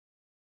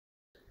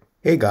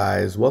Hey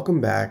guys, welcome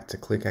back to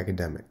Click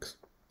Academics.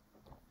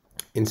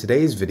 In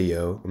today's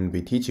video, I'm going to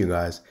be teaching you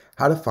guys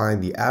how to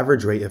find the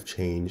average rate of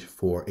change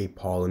for a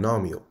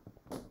polynomial.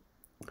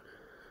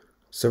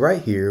 So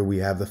right here, we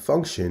have the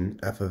function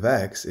f of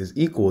x is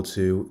equal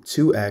to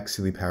 2x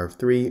to the power of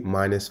 3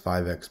 minus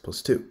 5x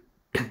plus 2.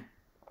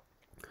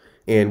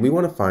 And we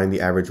want to find the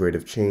average rate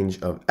of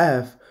change of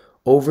f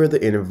over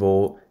the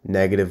interval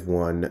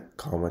 -1,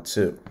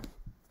 2.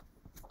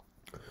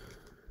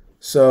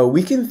 So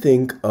we can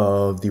think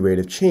of the rate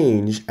of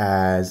change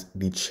as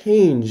the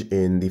change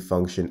in the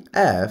function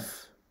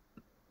f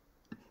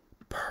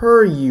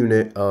per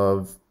unit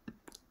of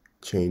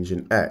change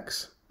in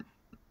x.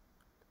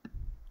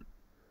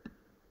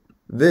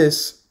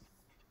 This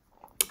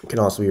can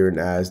also be written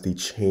as the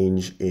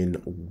change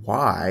in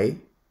y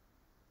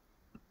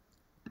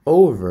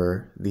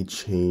over the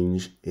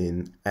change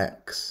in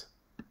x.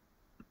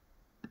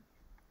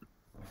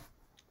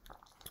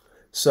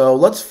 So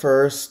let's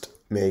first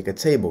make a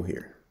table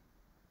here.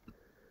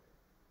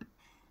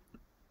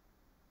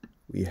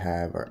 We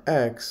have our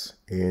x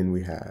and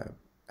we have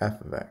f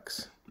of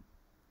x.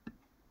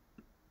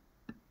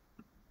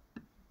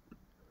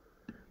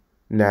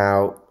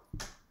 Now,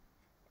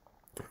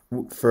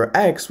 for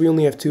x, we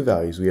only have two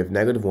values. We have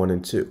 -1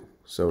 and 2.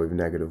 So we have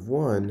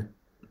 -1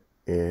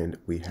 and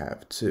we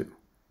have 2.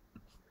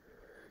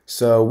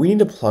 So we need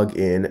to plug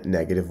in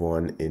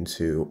 -1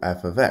 into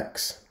f of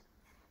x.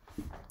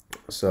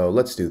 So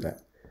let's do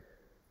that.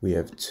 We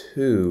have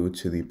 2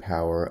 to the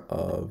power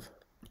of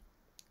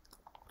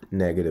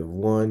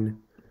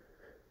 -1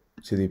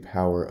 to the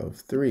power of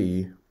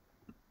 3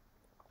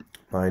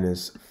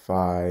 minus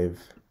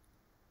 5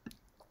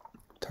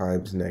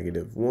 times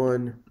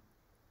 -1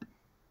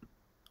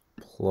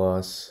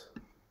 plus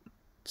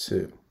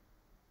 2.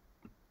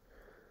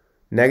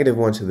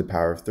 -1 to the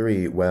power of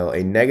 3, well,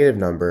 a negative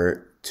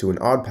number to an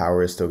odd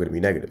power is still going to be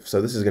negative.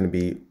 So this is going to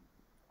be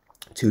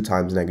 2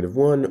 times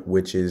 -1,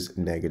 which is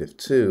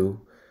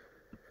 -2,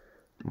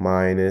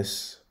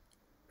 minus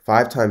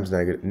 5 times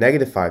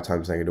 -5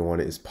 times -1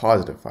 is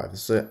 +5.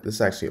 This is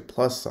actually a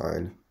plus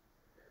sign,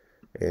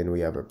 and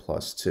we have our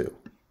plus 2.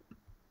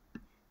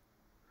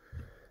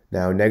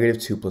 Now,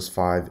 -2 plus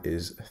 5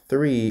 is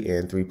 3,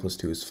 and 3 plus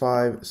 2 is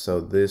 5, so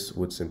this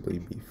would simply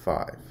be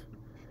 5.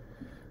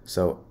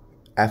 So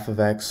f of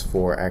x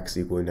for x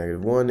equaling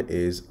 -1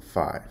 is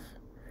 5.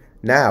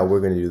 Now we're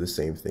going to do the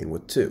same thing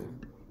with 2.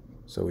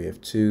 So we have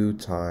 2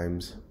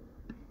 times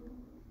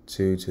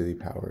 2 to the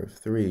power of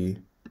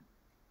 3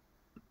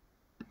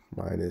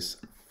 minus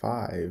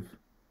 5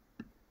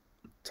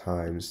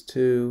 times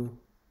 2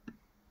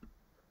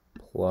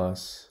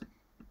 plus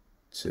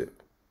 2.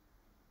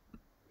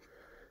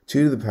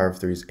 2 to the power of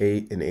 3 is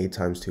 8, and 8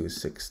 times 2 is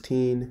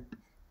 16.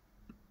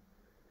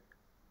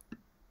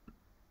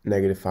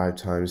 -5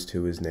 times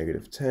 2 is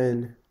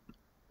 -10.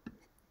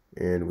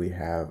 And we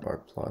have our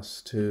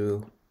plus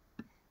 2.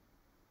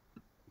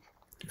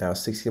 Now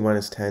 16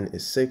 minus 10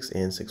 is 6,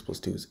 and 6 plus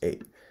 2 is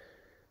 8.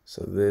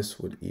 So this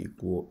would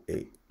equal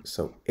 8.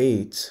 So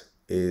 8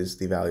 is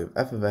the value of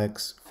f of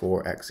x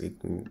for x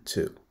equaling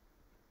 2.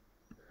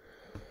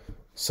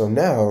 So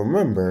now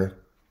remember,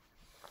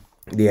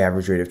 the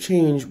average rate of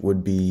change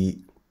would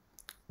be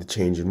the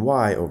change in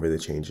y over the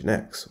change in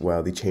x.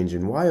 Well, the change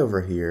in y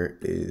over here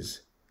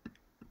is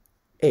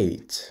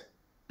 8.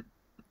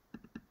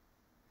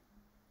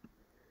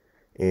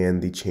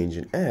 And the change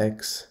in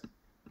x,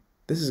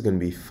 this is going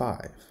to be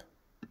 5.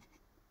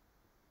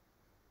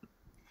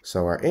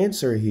 So our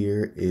answer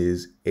here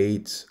is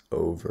 8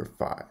 over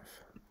 5.